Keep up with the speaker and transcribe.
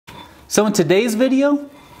So in today's video,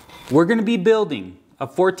 we're going to be building a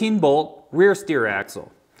 14-bolt rear steer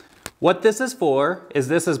axle. What this is for is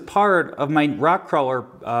this is part of my rock crawler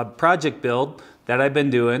project build that I've been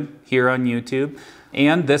doing here on YouTube.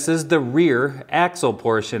 And this is the rear axle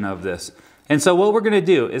portion of this. And so what we're going to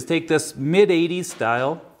do is take this mid-80s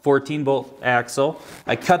style 14-bolt axle.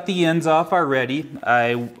 I cut the ends off already.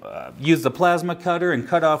 I used the plasma cutter and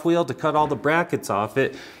cut-off wheel to cut all the brackets off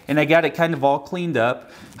it, and I got it kind of all cleaned up.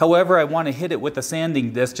 However, I want to hit it with a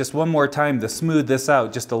sanding disc just one more time to smooth this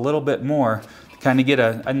out just a little bit more, to kind of get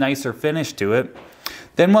a nicer finish to it.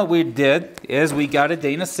 Then what we did is we got a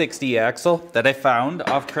Dana 60 axle that I found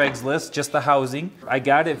off Craigslist, just the housing. I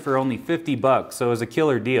got it for only 50 bucks, so it was a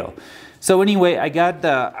killer deal. So anyway, I got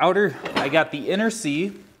the inner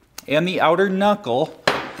C and the outer knuckle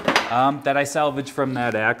that I salvaged from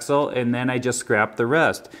that axle, and then I just scrapped the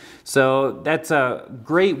rest. So that's a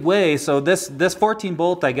great way. So this 14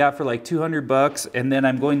 bolt I got for like 200 bucks, and then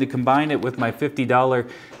I'm going to combine it with my $50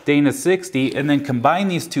 Dana 60 and then combine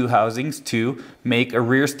these two housings to make a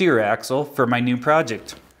rear steer axle for my new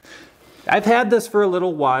project. I've had this for a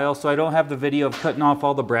little while, so I don't have the video of cutting off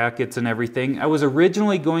all the brackets and everything. I was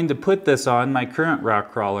originally going to put this on my current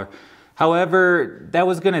rock crawler. However, that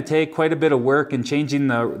was going to take quite a bit of work in changing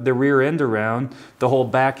the rear end around, the whole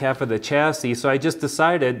back half of the chassis. So I just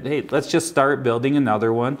decided, hey, let's just start building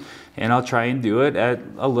another one, and I'll try and do it at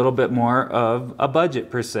a little bit more of a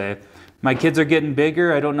budget per se. My kids are getting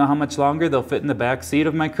bigger. I don't know how much longer they'll fit in the back seat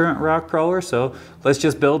of my current rock crawler, so let's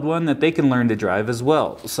just build one that they can learn to drive as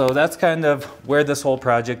well. So that's kind of where this whole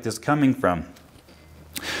project is coming from.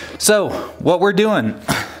 So what we're doing,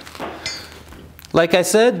 like I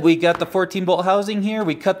said, we got the 14-bolt housing here.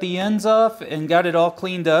 We cut the ends off and got it all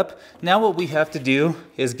cleaned up. Now what we have to do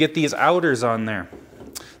is get these outers on there.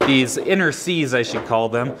 These inner C's, I should call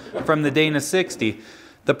them, from the Dana 60.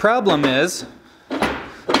 The problem is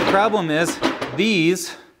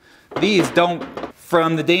these don't,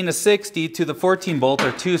 from the Dana 60 to the 14-bolt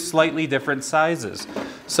are two slightly different sizes.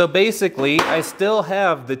 So basically, I still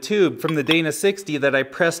have the tube from the Dana 60 that I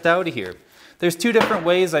pressed out of here. There's two different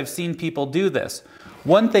ways I've seen people do this.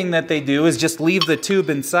 One thing that they do is just leave the tube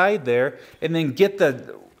inside there and then get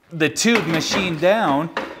the tube machined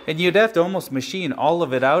down, and you'd have to almost machine all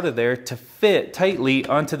of it out of there to fit tightly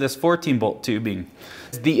onto this 14-bolt tubing.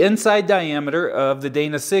 The inside diameter of the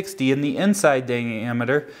Dana 60 and the inside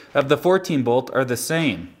diameter of the 14-bolt are the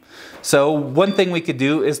same. So one thing we could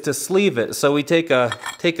do is to sleeve it. So we take a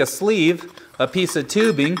sleeve, a piece of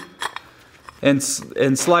tubing, and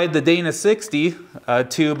slide the Dana 60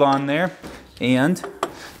 tube on there, and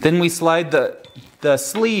then we slide the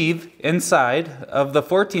sleeve inside of the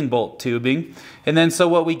 14-bolt tubing, and then so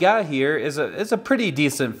what we got here is a pretty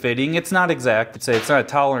decent fitting. It's not exact, it's not a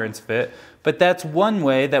tolerance fit, but that's one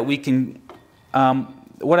way that we can,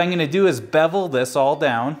 what I'm going to do is bevel this all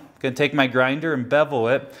down. I'm going to take my grinder and bevel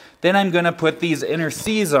it. Then I'm going to put these inner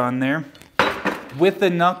C's on there with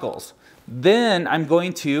the knuckles. Then I'm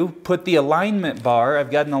going to put the alignment bar.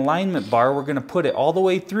 I've got an alignment bar. We're going to put it all the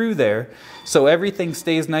way through there so everything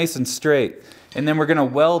stays nice and straight. And then we're going to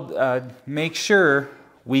weld, make sure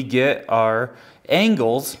we get our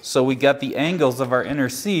angles. So we got the angles of our inner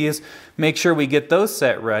C's. Make sure we get those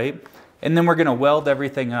set right. And then we're going to weld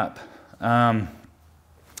everything up.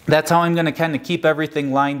 That's how I'm going to kind of keep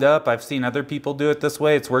everything lined up. I've seen other people do it this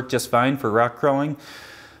way. It's worked just fine for rock crawling.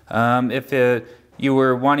 If you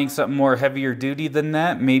were wanting something more heavier duty than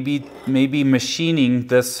that, maybe machining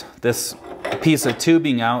this piece of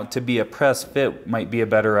tubing out to be a press fit might be a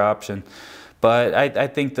better option. But I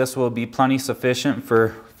think this will be plenty sufficient for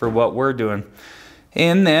what we're doing.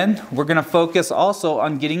 And then we're going to focus also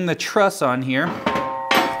on getting the truss on here.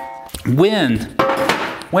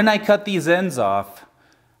 When I cut these ends off,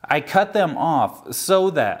 I cut them off so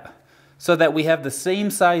that we have the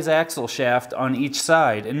same size axle shaft on each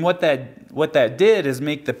side. And what that did is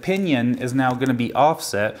make the pinion is now going to be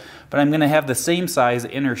offset, but I'm going to have the same size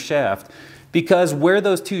inner shaft. Because where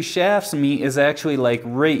those two shafts meet is actually like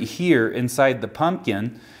right here inside the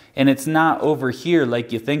pumpkin, and it's not over here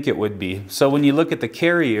like you think it would be. So when you look at the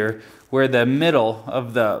carrier, where the middle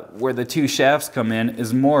of where the two shafts come in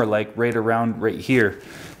is more like right around right here.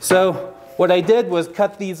 So what I did was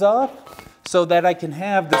cut these off so that I can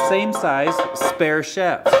have the same size spare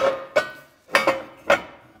shafts.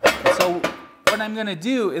 So what I'm going to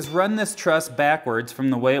do is run this truss backwards from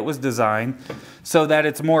the way it was designed so that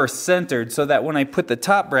it's more centered, so that when I put the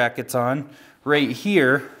top brackets on right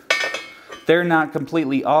here, they're not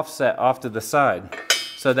completely offset off to the side,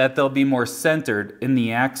 so that they'll be more centered in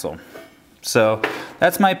the axle. So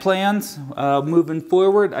that's my plans moving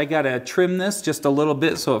forward. I gotta trim this just a little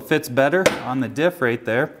bit so it fits better on the diff right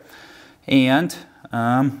there. And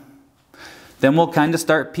then we'll kind of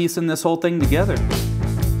start piecing this whole thing together.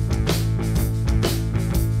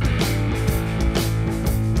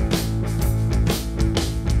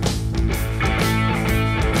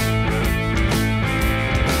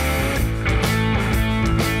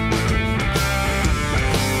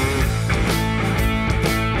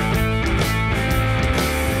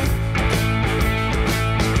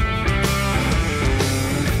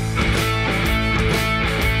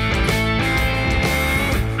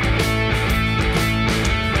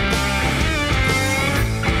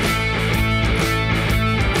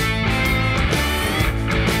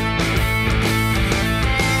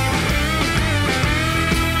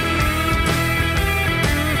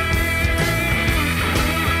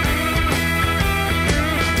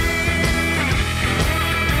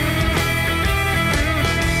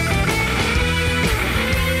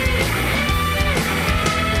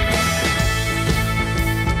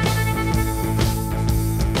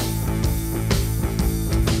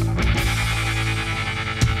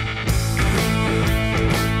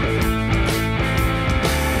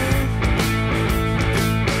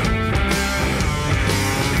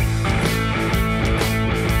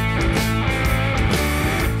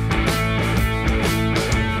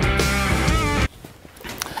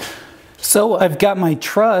 So I've got my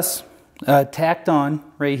truss tacked on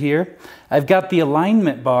right here. I've got the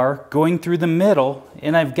alignment bar going through the middle,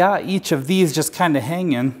 and I've got each of these just kind of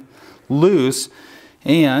hanging loose.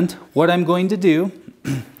 And what I'm going to do,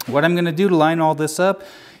 to line all this up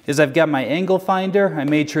is I've got my angle finder. I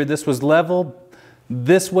made sure this was level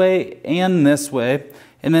this way and this way.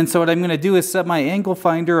 And then so what I'm going to do is set my angle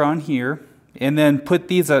finder on here and then put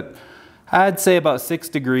these at, I'd say about 6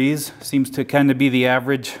 degrees. Seems to kind of be the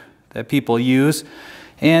average that people use.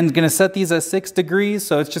 And going to set these at 6 degrees,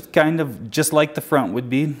 so it's just kind of just like the front would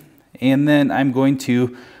be. And then I'm going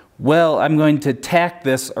to tack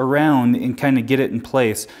this around and kind of get it in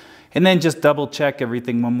place. And then just double check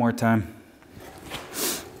everything one more time.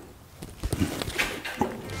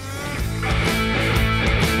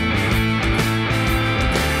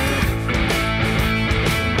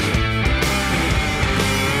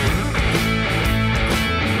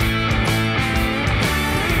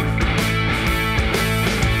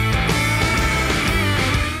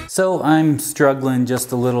 So I'm struggling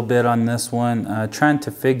just a little bit on this one, trying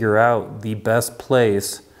to figure out the best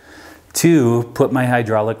place to put my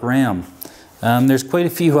hydraulic ram. There's quite a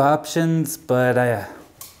few options, but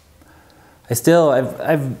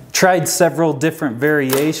I've tried several different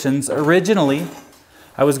variations. Originally,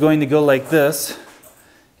 I was going to go like this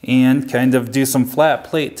and kind of do some flat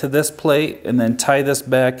plate to this plate and then tie this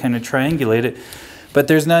back, kind of triangulate it. But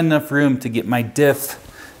there's not enough room to get my diff,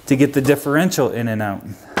 to get the differential in and out.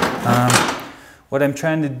 What I'm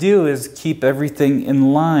trying to do is keep everything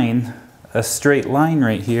in line, a straight line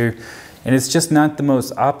right here, and it's just not the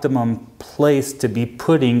most optimum place to be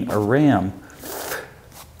putting a ram.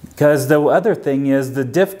 Because the other thing is the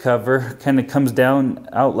diff cover kind of comes down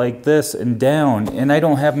out like this and down, and I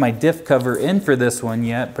don't have my diff cover in for this one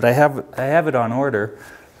yet, but I have it on order.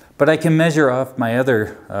 But I can measure off my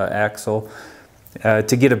other axle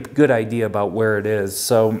to get a good idea about where it is.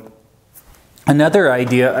 So another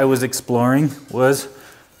idea I was exploring was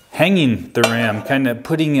hanging the ram, kind of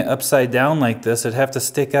putting it upside down like this. It'd have to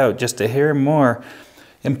stick out just a hair more.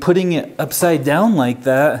 And putting it upside down like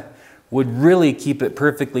that would really keep it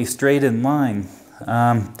perfectly straight in line.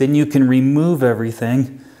 Then you can remove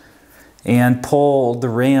everything and pull the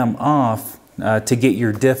ram off to get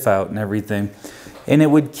your diff out and everything. And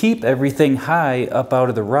it would keep everything high up out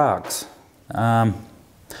of the rocks. So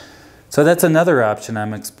that's another option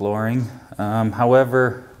I'm exploring.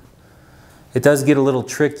 However, it does get a little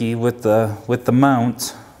tricky with the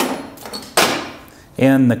mount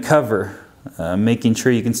and the cover, making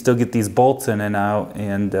sure you can still get these bolts in and out,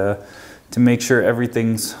 and to make sure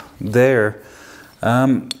everything's there.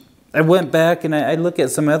 I went back and I look at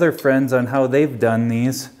some other friends on how they've done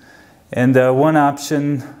these, and one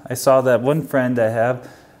option, I saw that one friend I have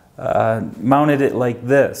mounted it like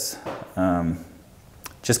this.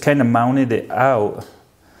 Just kind of mounted it out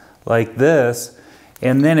like this,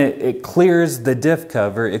 and then it clears the diff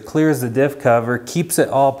cover. It clears the diff cover, keeps it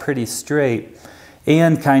all pretty straight,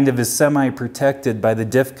 and kind of is semi-protected by the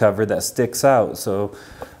diff cover that sticks out. So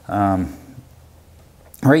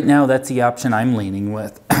right now that's the option I'm leaning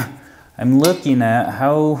with. I'm looking at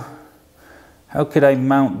how could I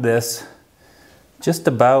mount this just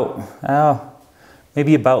about,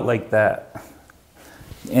 maybe about like that.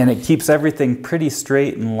 And it keeps everything pretty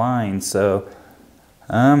straight in line. So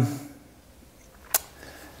That's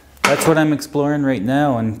what I'm exploring right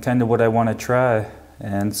now and kind of what I want to try.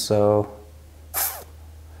 And so I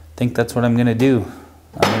think that's what I'm going to do.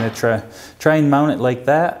 I'm going to try and mount it like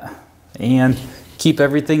that and keep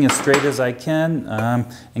everything as straight as I can,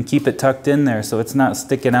 and keep it tucked in there so it's not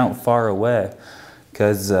sticking out far away,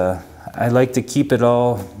 because I like to keep it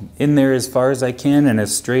all in there as far as I can and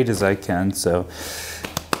as straight as I can. So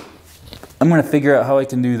I'm going to figure out how I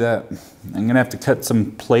can do that. I'm going to have to cut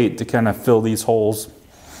some plate to kind of fill these holes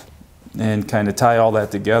and kind of tie all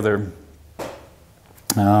that together.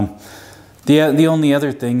 The only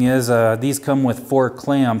other thing is these come with 4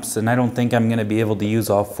 clamps, and I don't think I'm going to be able to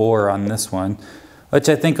use all 4 on this one, which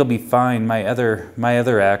I think will be fine. My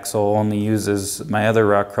other axle only uses, my other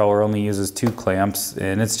rock crawler only uses 2 clamps,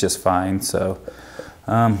 and it's just fine. So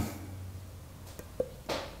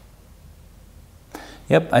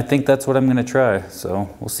yep, I think that's what I'm going to try. So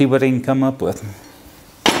we'll see what I can come up with.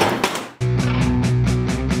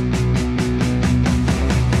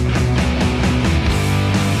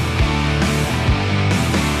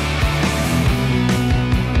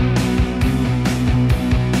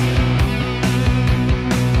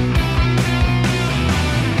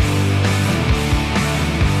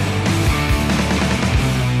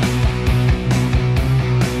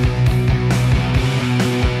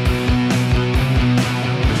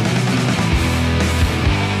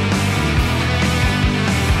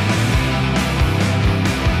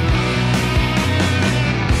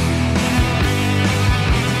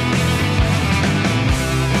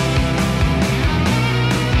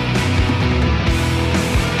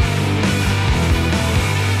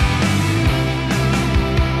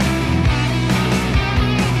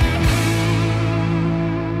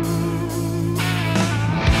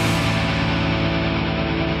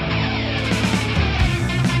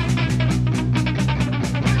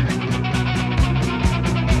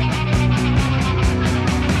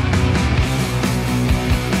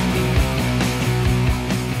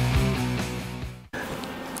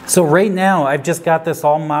 So right now I've just got this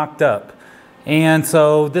all mocked up, and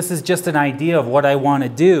so this is just an idea of what I want to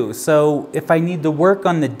do. So if I need to work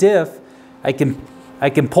on the diff, I can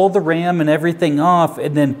pull the ram and everything off,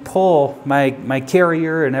 and then pull my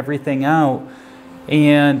carrier and everything out,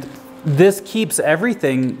 and this keeps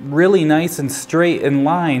everything really nice and straight in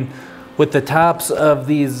line with the tops of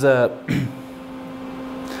these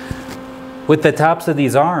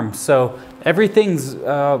arms. So everything's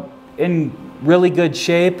in really good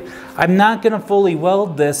shape. I'm not going to fully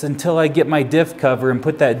weld this until I get my diff cover and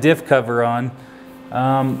put that diff cover on,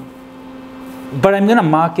 but I'm going to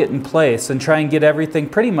mock it in place and try and get everything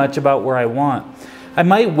pretty much about where I want. I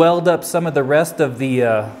might weld up some of the rest of the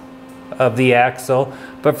axle,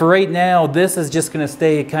 but for right now this is just going to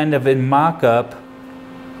stay kind of in mock-up,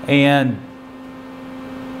 and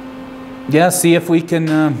yeah, see if we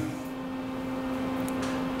can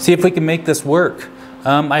make this work.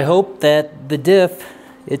 I hope that the diff,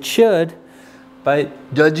 it should, by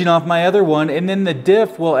judging off my other one, and then the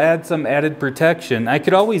diff will add some added protection. I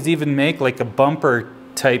could always even make like a bumper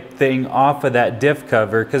type thing off of that diff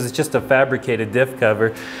cover, because it's just a fabricated diff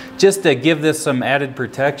cover, just to give this some added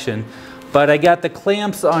protection. But I got the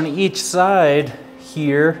clamps on each side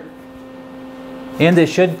here, and they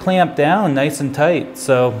should clamp down nice and tight.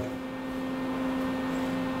 So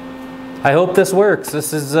I hope this works.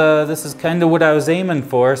 This is kind of what I was aiming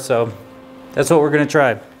for, so that's what we're going to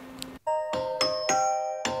try.